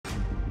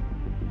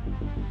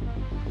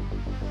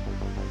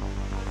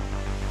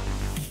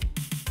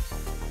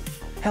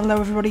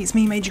Hello everybody, it's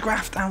me Major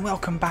Graft and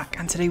welcome back,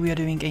 and today we are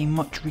doing a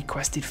much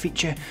requested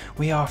feature.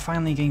 We are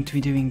finally going to be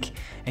doing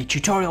a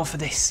tutorial for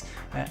this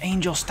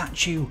angel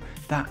statue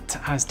that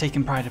has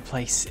taken pride of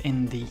place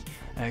in the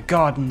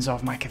gardens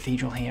of my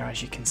cathedral here,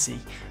 as you can see,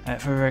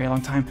 for a very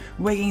long time.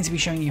 We're going to be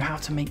showing you how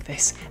to make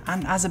this,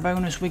 and as a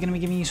bonus we're going to be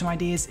giving you some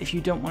ideas if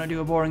you don't want to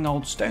do a boring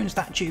old stone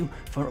statue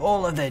for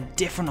all of the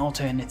different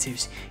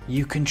alternatives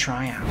you can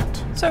try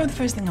out. So the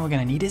first thing that we're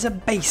going to need is a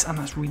base, and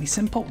that's really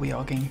simple. We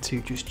are going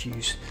to just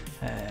use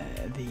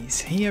these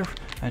here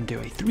and do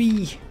a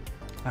 3,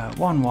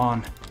 1,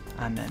 1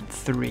 and then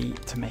 3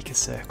 to make a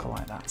circle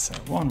like that. So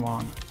 1,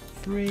 1,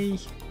 3,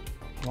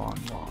 1,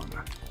 1,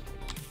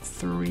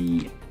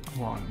 3,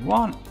 1,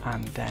 1,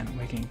 and then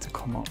we're going to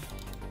come up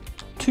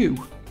 2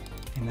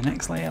 in the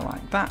next layer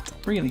like that.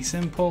 Really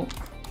simple.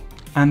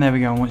 And there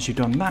we go, and once you've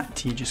done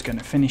that, you're just going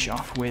to finish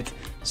off with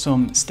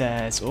some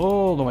stairs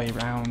all the way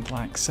around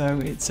like so.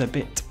 It's a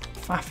bit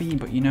faffy,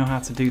 but you know how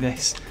to do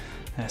this.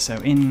 So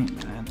in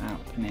and out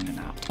and in and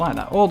out like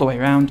that all the way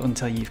around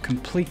until you've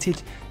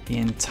completed the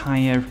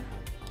entire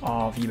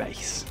of your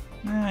base.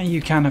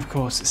 You can of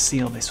course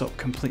seal this up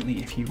completely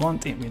if you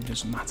want. It really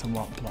doesn't matter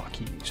what block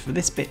you use for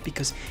this bit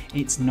because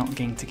it's not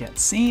going to get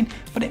seen,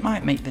 but it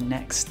might make the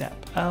next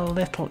step a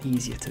little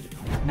easier to do.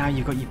 Now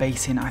you've got your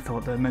base in, I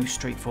thought the most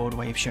straightforward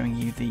way of showing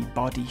you the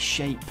body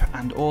shape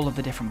and all of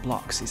the different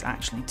blocks is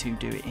actually to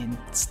do it in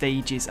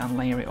stages and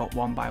layer it up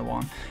one by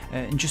one,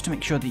 and just to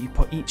make sure that you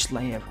put each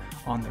layer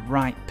on the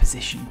right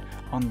position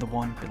on the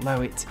one below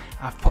it.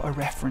 I've put a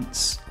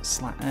reference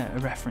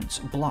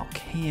block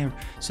here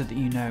so that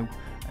you know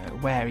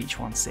where each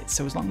one sits.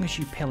 So as long as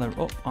you pillar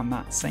up on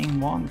that same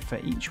one for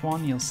each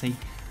one, you'll see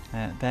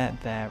there,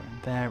 there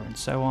and there and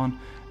so on,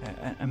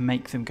 and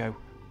make them go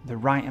the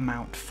right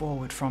amount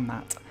forward from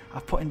that.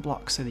 I've put in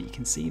blocks so that you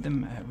can see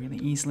them really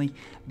easily.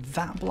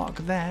 That block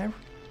there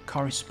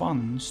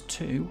corresponds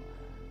to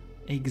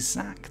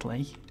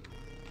exactly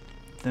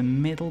the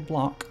middle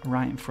block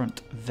right in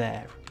front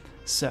there.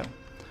 So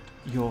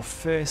your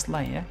first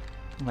layer,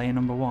 layer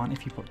number 1,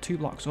 if you put 2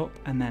 blocks up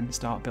and then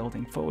start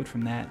building forward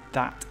from there,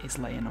 that is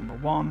layer number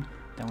 1.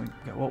 Then we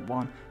go up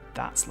 1,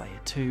 that's layer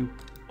 2,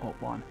 up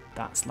 1,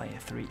 that's layer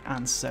 3,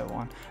 and so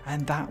on.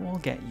 And that will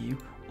get you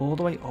all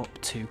the way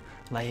up to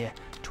layer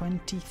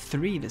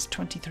 23. There's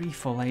 23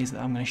 full layers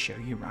that I'm going to show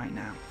you right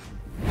now.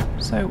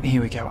 So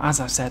here we go. As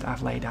I've said,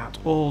 I've laid out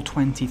all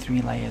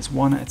 23 layers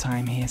one at a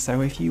time here.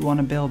 So if you want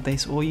to build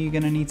this, all you're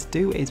going to need to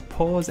do is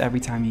pause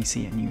every time you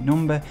see a new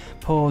number,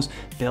 pause,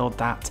 build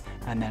that,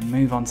 and then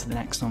move on to the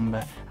next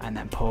number, and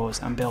then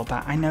pause and build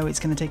that. I know it's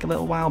going to take a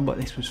little while, but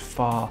this was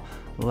far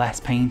less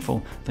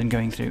painful than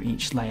going through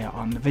each layer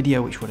on the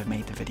video, which would have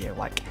made the video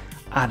like,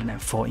 I don't know,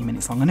 40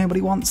 minutes long, and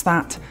nobody wants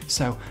that.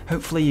 So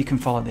hopefully you can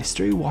follow this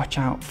through. Watch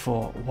out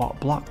for what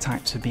block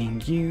types are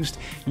being used.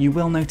 You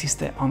will notice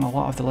that on a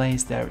lot of the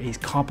layers there is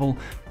cobble.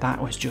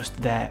 That was just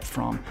there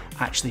from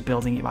actually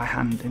building it by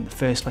hand in the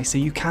first place. So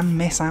you can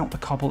miss out the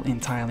cobble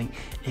entirely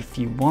if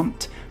you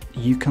want.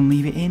 You can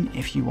leave it in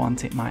if you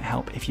want. It might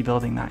help if you're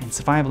building that in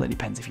survival. It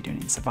depends if you're doing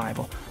it in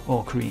survival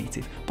or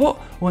creative. But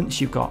once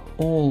you've got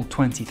all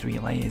 23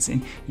 layers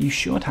in, you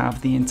should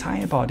have the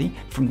entire body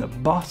from the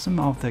bottom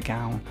of the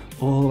gown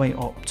all the way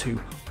up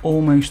to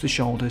almost the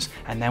shoulders,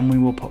 and then we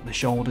will put the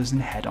shoulders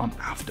and head on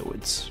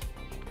afterwards.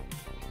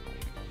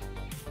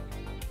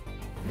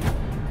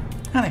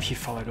 And if you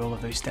followed all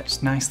of those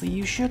steps nicely,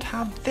 you should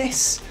have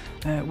this,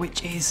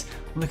 which is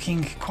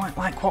looking quite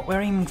like what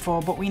we're aiming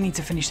for, but we need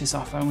to finish this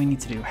off and we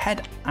need to do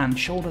head and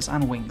shoulders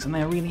and wings, and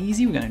they're really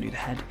easy. We're going to do the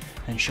head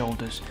and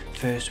shoulders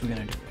first. We're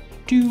going to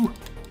do 2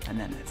 and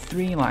then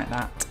 3 like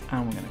that,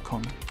 and we're going to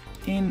come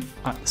in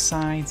at the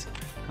sides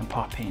and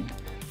pop in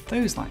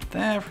those like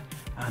there,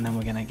 and then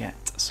we're going to get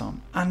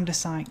some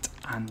andesite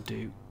and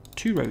do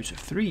 2 rows of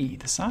 3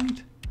 either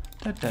side.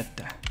 Da, da,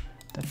 da.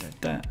 Da, da,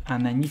 da.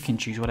 And then you can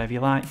choose whatever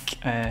you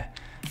like.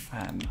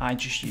 I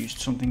just used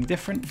something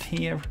different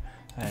here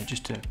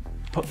just to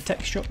put the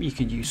texture up. You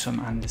could use some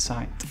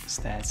andesite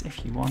stairs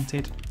if you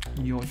wanted,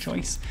 your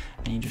choice,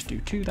 and you just do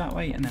 2 that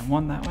way and then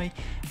 1 that way,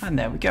 and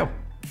there we go.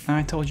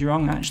 I told you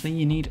wrong, actually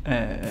you need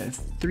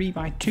 3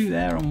 by 2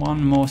 there and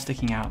 1 more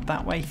sticking out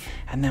that way.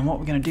 And then what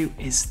we're going to do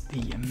is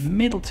the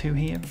middle 2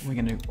 here, we're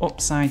going to do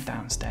upside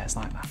down stairs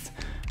like that.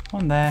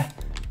 1 there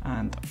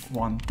and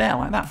 1 there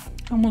like that.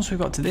 And once we've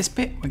got to this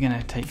bit, we're going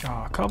to take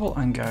our cobble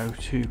and go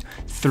to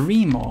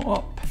 3 more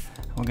up.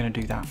 We're going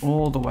to do that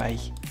all the way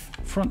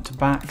front to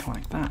back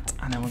like that,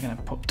 and then we're going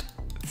to put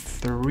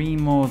 3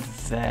 more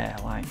there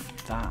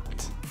like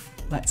that.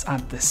 Let's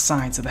add the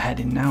sides of the head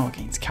in now. We're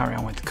going to carry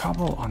on with the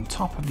cobble on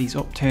top of these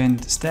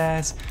upturned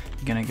stairs.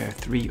 You're going to go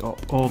 3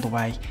 up all the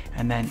way,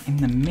 and then in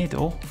the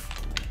middle,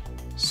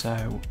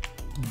 so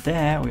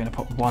there, we're going to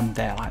put 1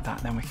 there like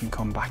that. Then we can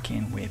come back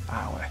in with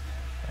our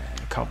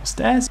cobble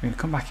stairs. We're going to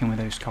come back in with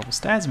those cobble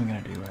stairs, and we're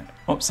going to do an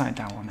upside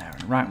down one there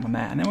and a right one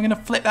there, and then we're going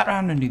to flip that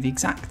around and do the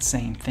exact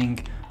same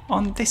thing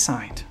on this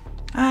side.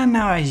 And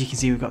now, as you can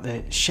see, we've got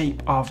the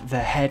shape of the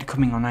head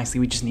coming on nicely.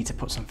 We just need to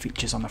put some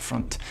features on the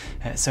front.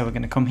 So we're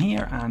going to come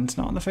here, and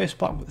not on the first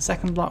block, but the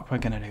second block, we're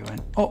going to do an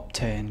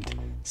upturned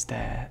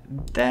stair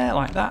there,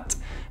 like that.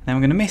 And then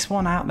we're going to miss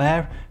one out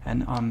there,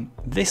 and on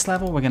this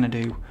level, we're going to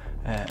do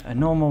a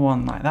normal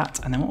one like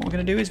that. And then what we're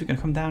going to do is we're going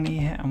to come down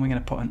here, and we're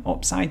going to put an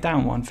upside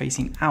down one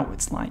facing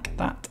outwards like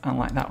that and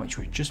like that, which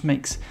just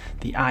makes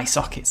the eye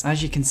sockets.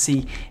 As you can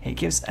see, it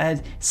gives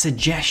a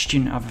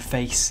suggestion of a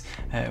face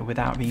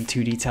without being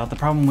too detailed. The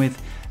problem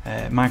with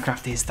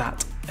Minecraft is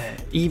that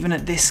even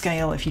at this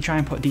scale, if you try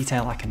and put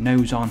detail like a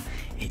nose on,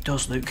 it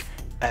does look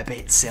a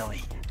bit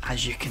silly,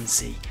 as you can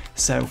see.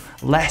 So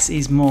less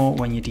is more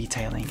when you're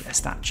detailing a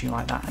statue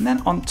like that. And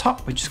then on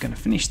top, we're just going to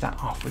finish that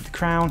off with the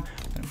crown.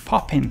 We're going to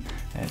pop in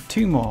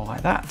 2 more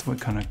like that. We're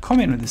going to come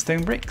in with the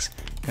stone bricks.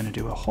 We're going to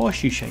do a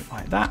horseshoe shape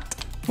like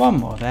that. 1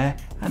 more there,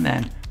 and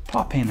then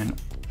pop in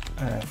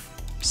an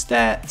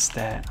stair,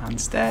 stair, and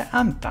stair,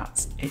 and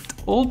that's it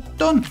all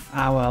done.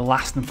 Our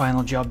last and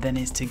final job then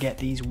is to get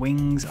these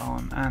wings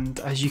on, and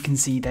as you can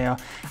see, they are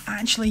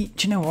actually,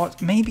 do you know what,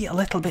 maybe a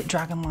little bit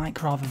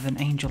dragon-like rather than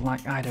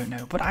angel-like, I don't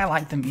know, but I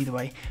like them either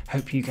way.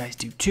 Hope you guys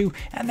do too.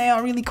 And they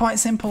are really quite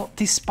simple,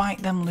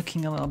 despite them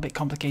looking a little bit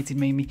complicated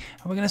maybe.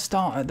 And we're going to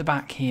start at the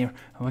back here,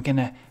 and we're going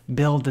to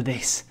build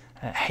this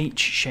H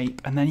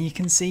shape, and then you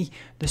can see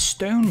the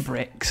stone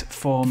bricks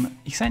form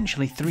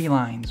essentially 3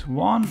 lines,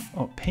 1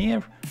 up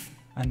here,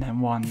 and then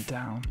 1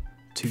 down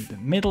to the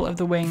middle of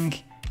the wing,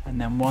 and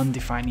then 1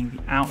 defining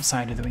the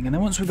outside of the wing. And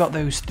then once we've got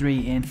those 3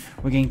 in,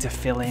 we're going to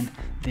fill in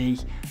the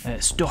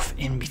stuff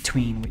in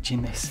between, which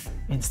in this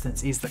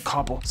instance is the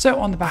cobble. So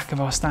on the back of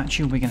our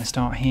statue, we're going to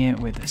start here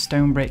with a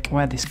stone brick.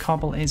 Where this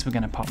cobble is, we're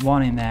going to pop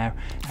 1 in there,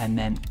 and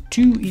then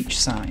 2 each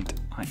side,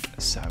 like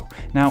so.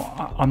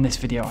 Now on this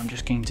video, I'm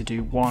just going to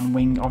do 1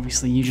 wing.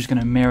 Obviously, you're just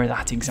going to mirror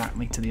that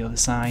exactly to the other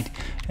side.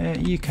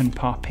 You can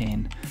pop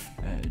in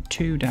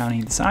 2 down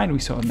either side. We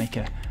sort of make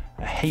a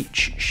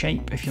H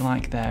shape, if you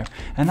like, there,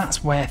 and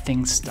that's where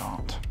things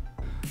start.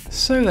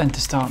 So then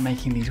to start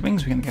making these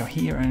wings, we're going to go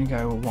here and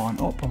go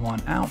 1 up and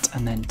 1 out,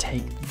 and then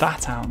take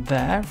that out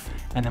there,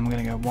 and then we're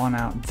going to go 1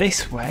 out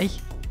this way,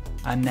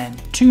 and then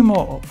 2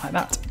 more up like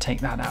that,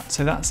 take that out.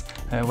 So that's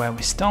where we're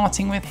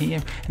starting with here,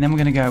 and then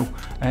we're going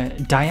to go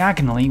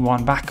diagonally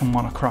 1 back and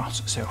 1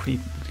 across. So if we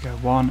go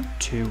 1,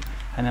 2,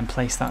 and then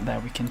place that there,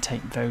 we can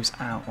take those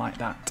out like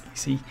that.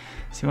 You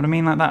see what I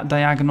mean, like that,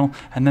 diagonal,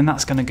 and then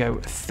that's going to go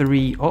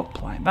 3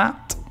 up like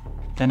that.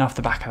 Then off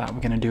the back of that, we're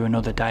going to do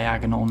another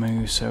diagonal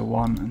move, so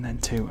 1 and then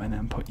 2, and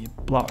then put your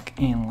block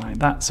in like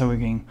that. So we're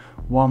going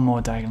 1 more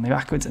diagonally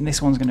backwards, and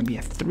this one's going to be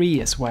a 3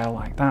 as well,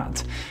 like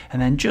that.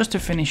 And then just to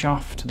finish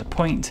off to the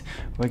point,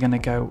 we're going to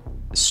go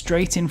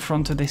straight in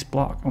front of this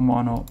block and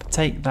 1 up,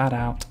 take that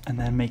out, and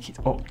then make it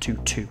up to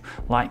 2,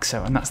 like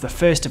so. And that's the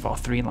first of our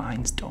 3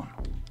 lines done.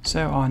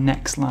 So our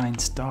next line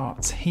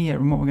starts here,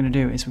 and what we're going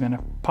to do is we're going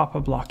to pop a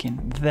block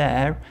in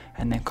there,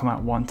 and then come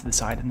out 1 to the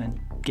side, and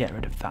then get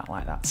rid of that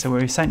like that. So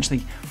we're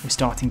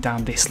starting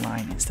down this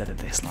line instead of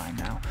this line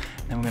now.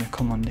 And then we're going to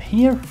come under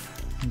here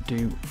and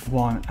do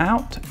 1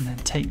 out, and then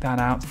take that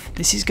out.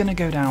 This is going to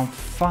go down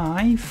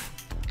 5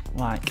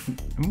 like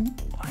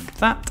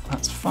that.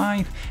 That's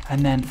 5,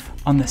 and then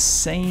on the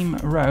same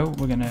row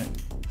we're going to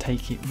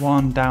take it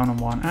 1 down and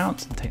 1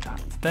 out, and take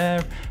that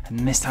there, and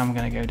this time we're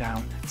going to go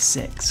down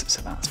 6,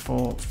 so that's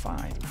 4,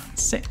 5 and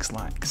 6,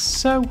 like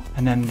so.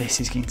 And then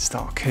this is going to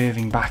start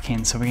curving back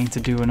in, so we're going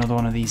to do another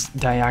one of these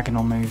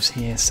diagonal moves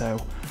here. So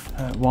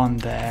 1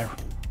 there,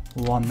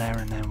 1 there,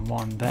 and then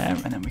 1 there,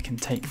 and then we can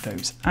take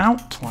those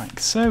out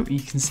like so. You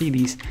can see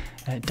these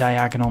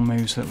diagonal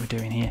moves that we're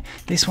doing here.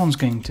 This one's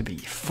going to be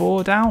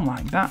 4 down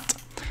like that,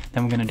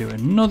 then we're going to do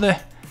another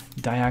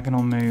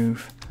diagonal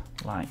move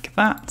like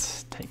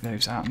that, take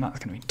those out, and that's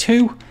going to be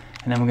 2,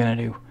 and then we're going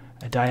to do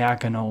a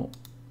diagonal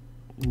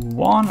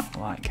 1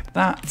 like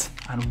that,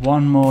 and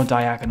 1 more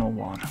diagonal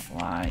 1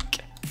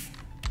 like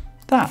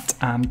that,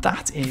 and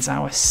that is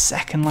our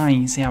second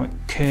line. You see how it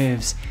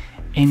curves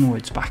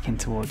inwards back in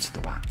towards the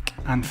back.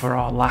 And for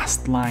our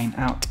last line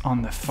out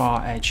on the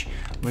far edge,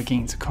 we're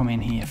going to come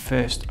in here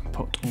first and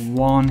put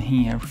 1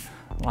 here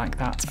like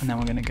that, and then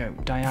we're going to go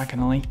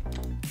diagonally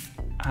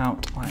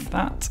out like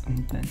that,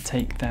 and then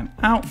take them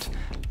out.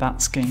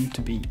 That's going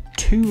to be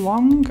too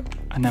long,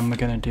 and then we're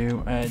going to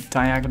do a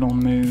diagonal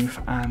move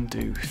and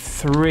do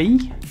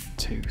 3,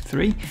 2,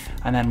 3,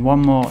 and then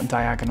 1 more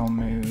diagonal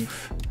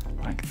move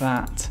like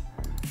that,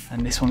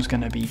 and this one's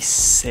going to be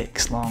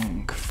 6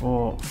 long,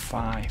 4,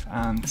 5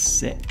 and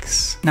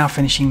 6. Now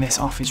finishing this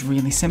off is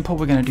really simple.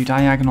 We're going to do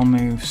diagonal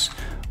moves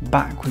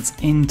backwards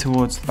in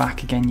towards the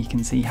back. Again, you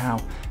can see how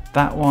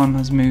that one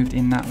has moved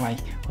in that way.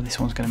 Well, this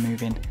one's going to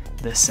move in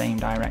the same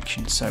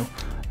direction. So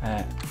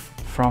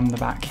from the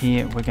back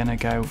here, we're going to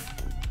go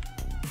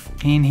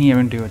in here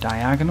and do a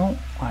diagonal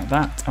like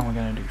that, and we're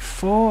going to do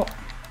 4.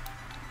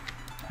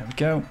 There we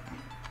go.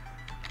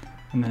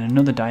 And then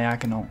another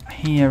diagonal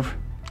here,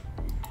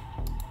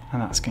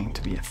 and that's going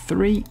to be a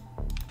 3.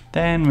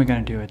 Then we're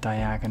going to do a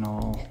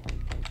diagonal,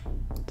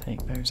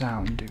 take those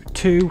out and do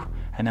 2,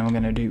 and then we're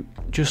going to do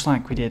just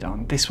like we did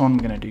on this one,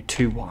 we're going to do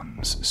 2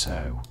 1s.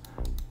 So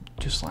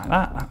just like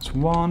that, that's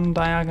 1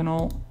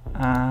 diagonal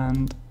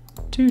and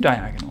 2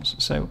 diagonals.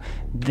 So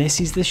this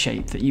is the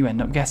shape that you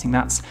end up getting.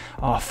 That's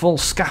our full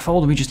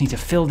scaffold. We just need to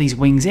fill these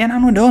wings in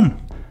and we're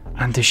done.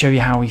 And to show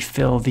you how we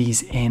fill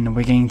these in,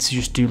 we're going to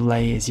just do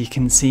layers. You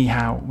can see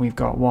how we've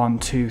got 1,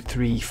 2,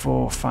 3,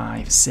 4,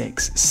 5,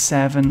 6,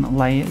 7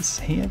 layers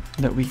here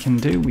that we can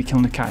do. We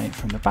can look at it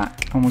from the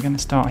back, and we're going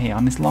to start here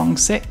on this long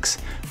 6.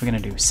 We're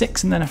going to do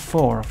 6 and then a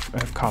 4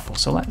 of cobble.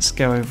 So let's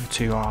go over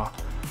to our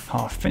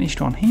half finished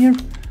one here.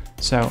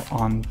 So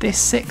on this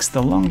 6,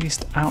 the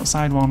longest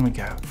outside one, we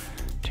go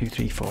 2,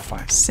 3, 4,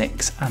 5,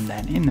 6, and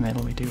then in the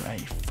middle we do a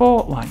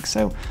 4 like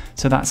so.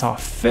 So that's our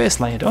first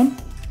layer done.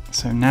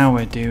 So now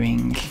we're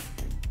doing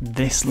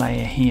this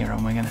layer here,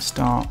 and we're going to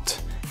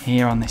start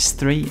here on this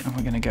 3, and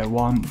we're going to go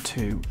 1,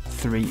 2,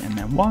 3, and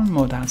then 1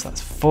 more down, so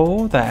that's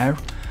 4 there.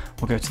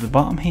 We'll go to the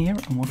bottom here,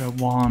 and we'll go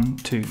 1,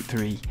 2,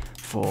 3,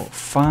 4,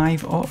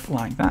 5 up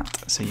like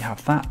that. So you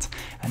have that,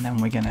 and then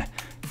we're going to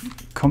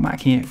come back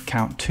here,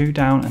 count 2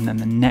 down, and then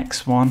the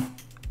next one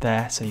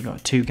there. So you've got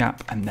a 2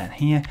 gap, and then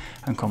here,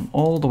 and come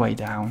all the way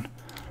down,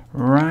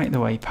 right the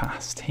way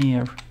past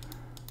here.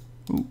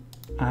 Ooh,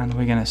 and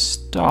we're going to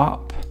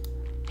stop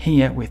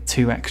here with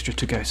 2 extra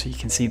to go, so you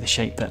can see the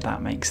shape that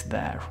that makes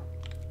there.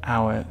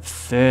 Our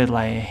third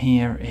layer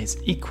here is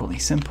equally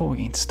simple. We're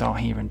going to start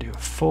here and do a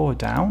 4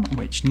 down,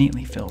 which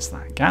neatly fills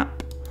that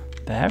gap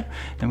there.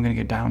 Then we're going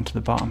to go down to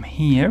the bottom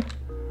here,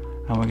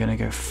 and we're going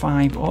to go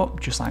 5 up,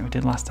 just like we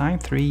did last time,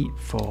 3,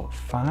 4,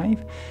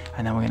 5,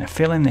 and then we're going to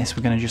fill in this.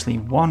 We're going to just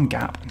leave 1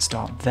 gap and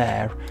start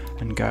there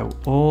and go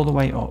all the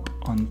way up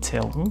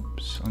until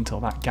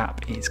that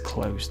gap is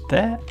closed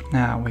there.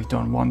 Now we've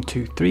done 1,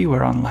 2, 3,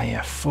 we're on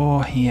layer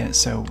 4 here,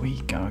 so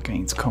we are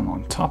going to come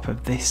on top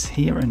of this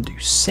here and do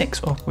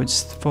 6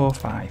 upwards, 4,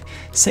 5,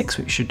 6,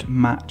 which should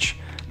match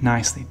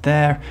nicely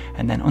there,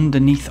 and then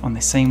underneath on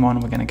the same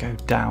one we're going to go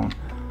down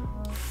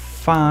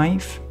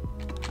 5,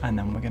 and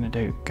then we're going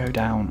to go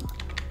down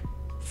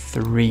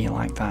 3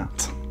 like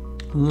that.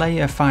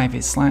 Layer 5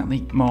 is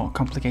slightly more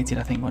complicated,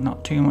 I think, but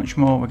not too much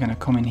more. We're going to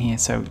come in here,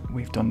 so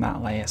we've done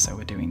that layer, so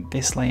we're doing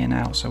this layer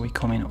now. So we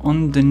come in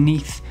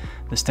underneath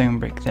the stone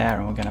brick there,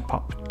 and we're going to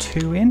pop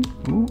 2 in.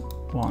 Ooh,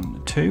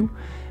 1, 2,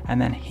 and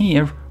then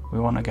here we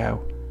want to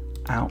go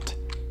out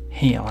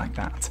here like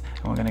that,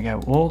 and we're going to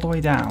go all the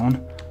way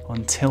down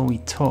until we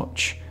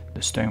touch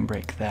the stone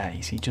brick there.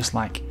 You see, just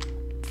like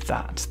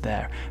that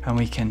there, and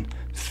we can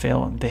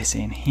fill this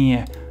in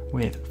here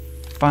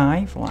with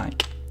 5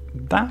 like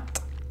that.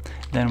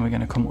 Then we're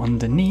going to come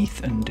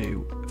underneath and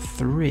do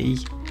 3,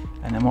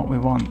 and then what we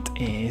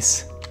want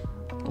is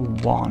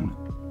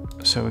 1.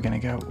 So we're going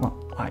to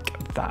go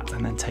like that,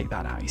 and then take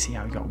that out. You see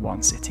how we've got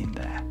 1 sitting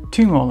there.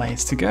 2 more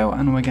layers to go,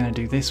 and we're going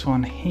to do this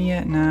one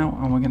here now,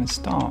 and we're going to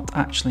start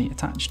actually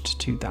attached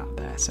to that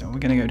there. So we're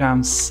going to go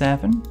down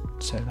 7,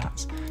 so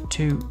that's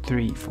 2,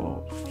 3,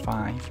 4,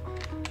 5,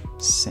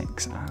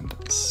 6,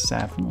 and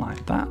 7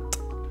 like that.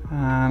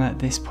 And at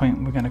this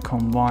point we're going to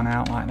come 1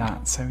 out like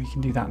that, so we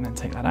can do that and then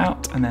take that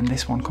out, and then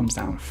this one comes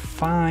down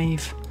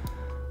 5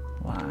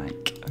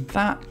 like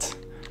that.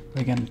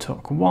 We're going to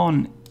tuck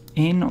 1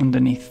 in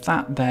underneath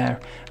that there,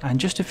 and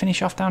just to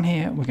finish off down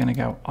here we're going to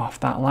go off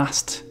that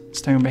last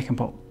stone brick and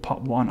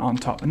pop 1 on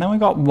top, and then we've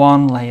got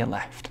 1 layer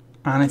left,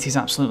 and it is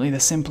absolutely the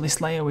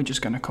simplest layer. We're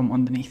just going to come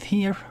underneath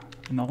here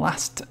in the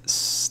last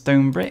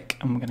stone brick,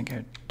 and we're going to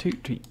go 2,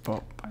 3,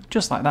 4, 5,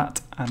 just like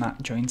that, and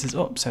that joins us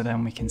up, so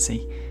then we can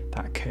see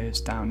that curves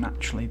down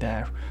naturally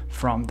there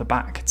from the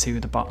back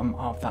to the bottom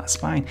of that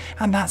spine.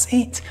 And that's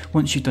it.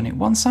 Once you've done it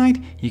one side,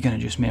 you're going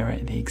to just mirror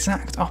it the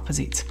exact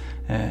opposite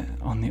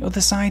on the other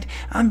side,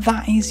 and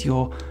that is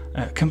your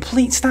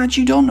complete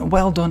statue done.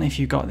 Well done if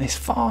you got this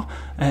far.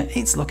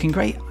 It's looking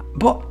great,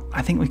 but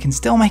I think we can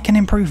still make an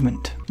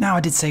improvement. Now, I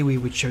did say we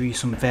would show you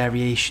some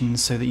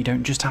variations so that you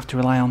don't just have to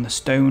rely on the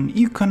stone.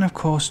 You can of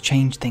course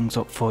change things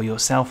up for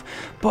yourself,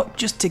 but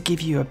just to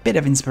give you a bit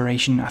of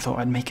inspiration, I thought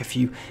I'd make a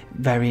few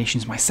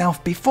variations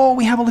myself. Before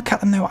we have a look at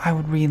them though, I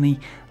would really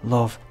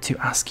love to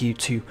ask you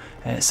to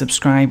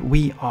subscribe.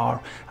 We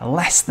are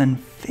less than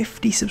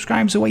 50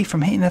 subscribers away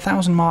from hitting the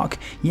 1,000 mark.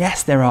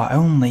 Yes, there are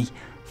only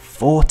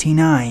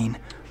 49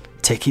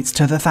 tickets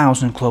to the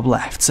 1,000 Club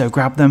left, so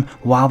grab them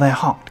while they're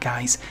hot,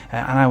 guys,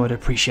 and I would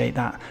appreciate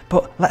that.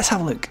 But let's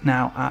have a look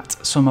now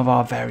at some of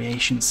our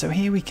variations. So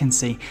here we can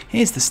see,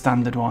 here's the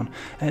standard one.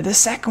 The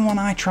second one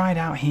I tried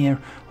out here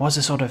was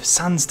a sort of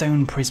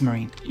sandstone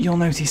prismarine. You'll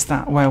notice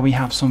that where we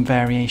have some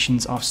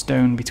variations of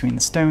stone between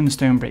the stone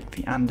brick,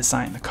 the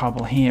andesite and the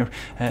cobble here,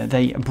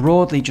 they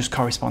broadly just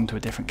correspond to a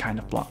different kind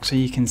of block. So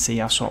you can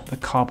see I've swapped the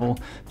cobble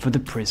for the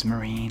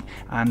prismarine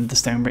and the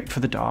stone brick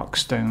for the dark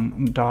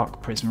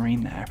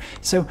prismarine there.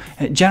 So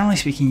generally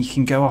speaking, you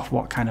can go off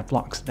what kind of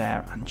blocks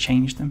there and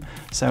change them.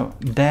 So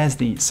there's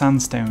the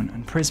sandstone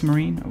and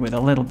prismarine with a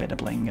little bit of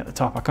bling at the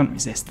top. I couldn't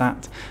resist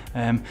that.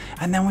 And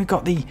then we've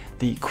got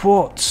the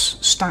quartz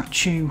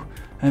statue,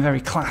 a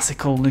very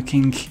classical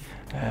looking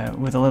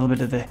with a little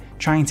bit of the,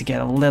 trying to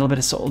get a little bit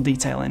of subtle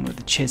detail in with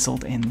the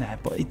chiseled in there,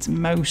 but it's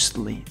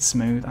mostly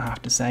smooth, I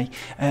have to say.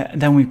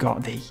 Then we've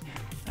got the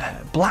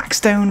black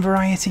stone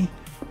variety,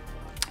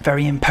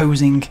 very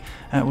imposing,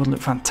 would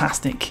look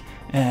fantastic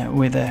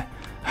with a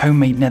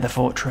homemade nether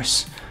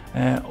fortress,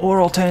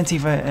 or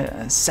alternative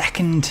a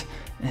second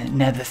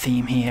nether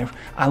theme here.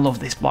 I love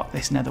this block,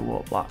 this nether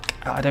wart block.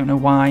 I don't know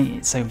why,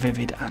 it's so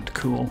vivid and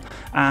cool,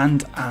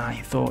 and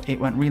I thought it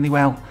went really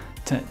well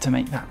to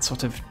make that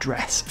sort of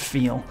dress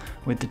feel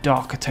with the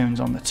darker tones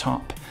on the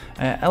top.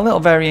 A little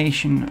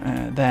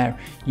variation there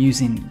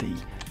using the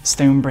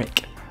stone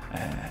brick,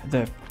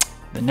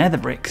 the nether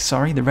brick,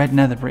 sorry, the red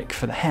nether brick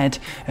for the head.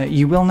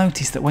 You will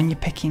notice that when you're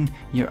picking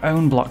your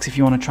own blocks, if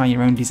you want to try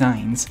your own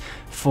designs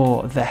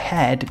for the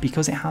head,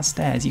 because it has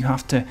stairs, you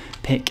have to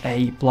pick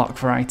a block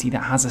variety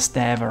that has a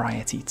stair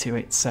variety to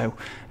it. So,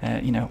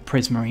 you know,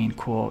 prismarine,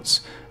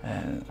 quartz,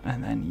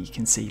 and then you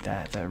can see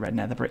there the red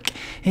nether brick.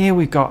 Here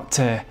we've got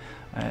a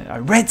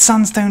red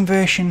sandstone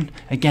version,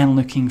 again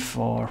looking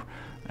for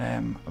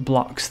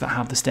blocks that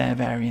have the stair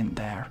variant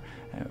there.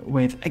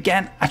 With,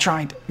 again, I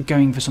tried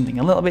going for something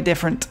a little bit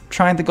different,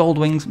 tried the gold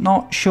wings,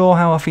 not sure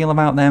how I feel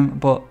about them,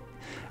 but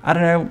I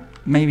don't know,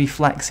 maybe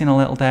flexing a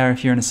little there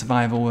if you're in a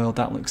survival world,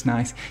 that looks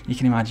nice. You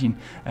can imagine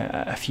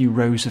a few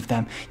rows of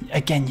them.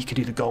 Again, you could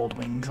do the gold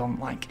wings on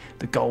like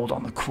the gold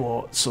on the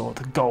quartz or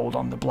the gold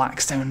on the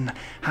blackstone.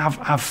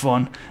 Have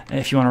fun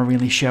if you want to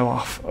really show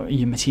off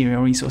your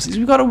material resources.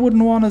 We've got a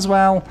wooden one as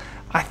well.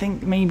 I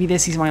think maybe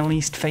this is my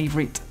least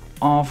favourite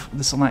of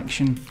the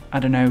selection.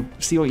 I don't know,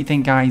 see what you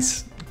think,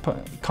 guys.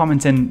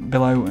 Comment in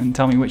below and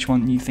tell me which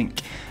one you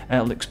think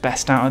looks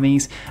best out of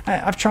these.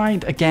 I've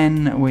tried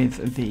again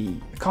with the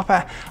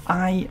copper.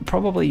 I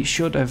probably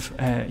should have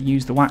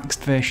used the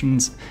waxed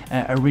versions.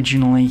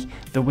 Originally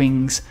the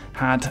wings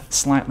had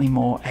slightly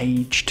more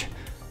aged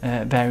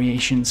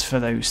variations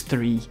for those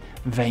 3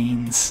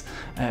 veins,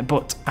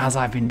 but as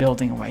I've been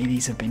building away,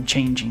 these have been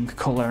changing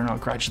colour and are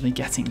gradually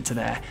getting to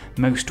their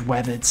most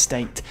weathered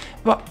state.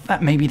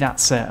 But maybe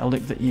that's a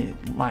look that you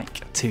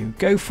like to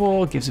go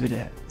for, gives a bit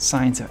of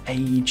signs of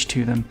age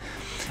to them.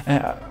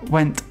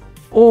 Went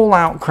all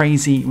out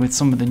crazy with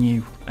some of the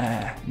new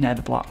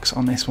nether blocks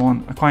on this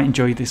one. I quite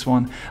enjoyed this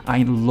one.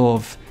 I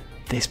love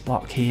this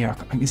block here.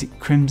 Is it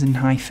Crimson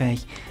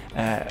Hyphae?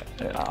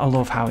 I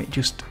love how it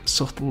just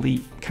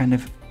subtly kind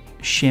of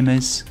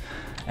shimmers.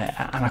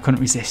 And I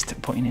couldn't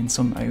resist putting in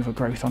some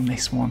overgrowth on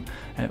this one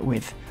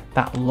with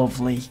that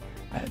lovely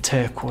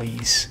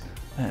turquoise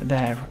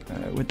there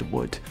with the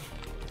wood.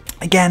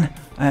 Again,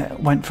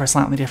 went for a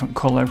slightly different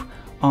colour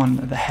on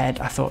the head.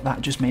 I thought that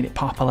just made it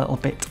pop a little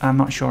bit. I'm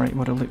not sure it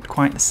would have looked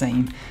quite the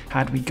same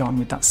had we gone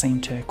with that same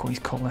turquoise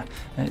colour.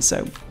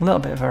 So a little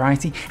bit of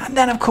variety. And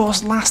then of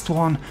course, last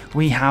one,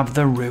 we have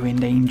the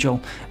ruined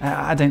angel.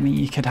 I don't think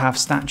you could have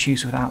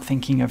statues without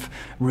thinking of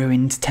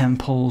ruined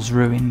temples,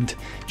 ruined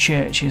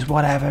churches,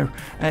 whatever.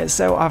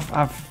 So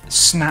I've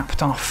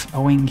snapped off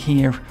a wing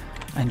here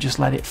and just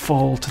let it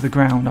fall to the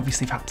ground.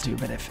 Obviously I've had to do a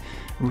bit of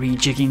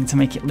rejigging to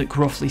make it look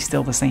roughly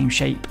still the same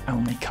shape,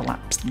 only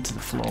collapsed into the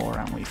floor,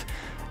 and we've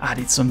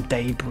added some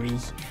debris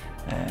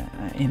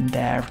in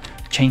there,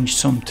 changed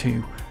some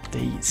to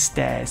the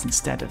stairs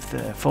instead of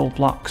the full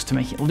blocks to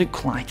make it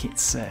look like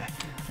it's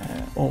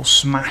all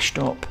smashed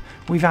up.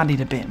 We've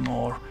added a bit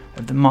more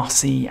of the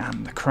mossy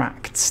and the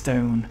cracked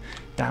stone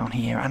down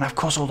here, and of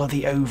course all of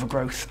the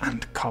overgrowth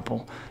and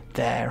cobble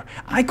there.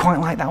 I quite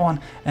like that one.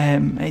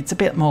 It's a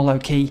bit more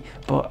low-key,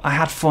 but I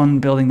had fun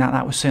building that.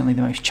 That was certainly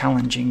the most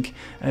challenging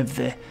of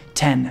the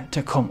 10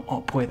 to come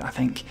up with, I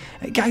think.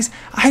 Guys,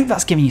 I hope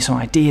that's giving you some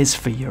ideas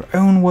for your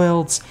own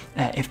worlds.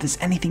 If there's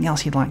anything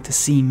else you'd like to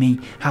see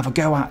me have a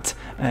go at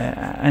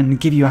and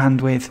give you a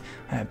hand with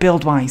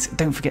build-wise,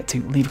 don't forget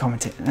to leave a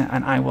comment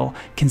and I will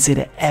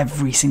consider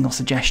every single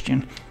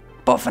suggestion.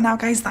 But for now,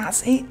 guys,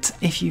 that's it.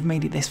 If you've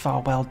made it this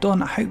far, well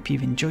done. I hope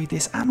you've enjoyed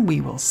this, and we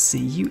will see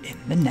you in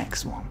the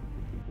next one.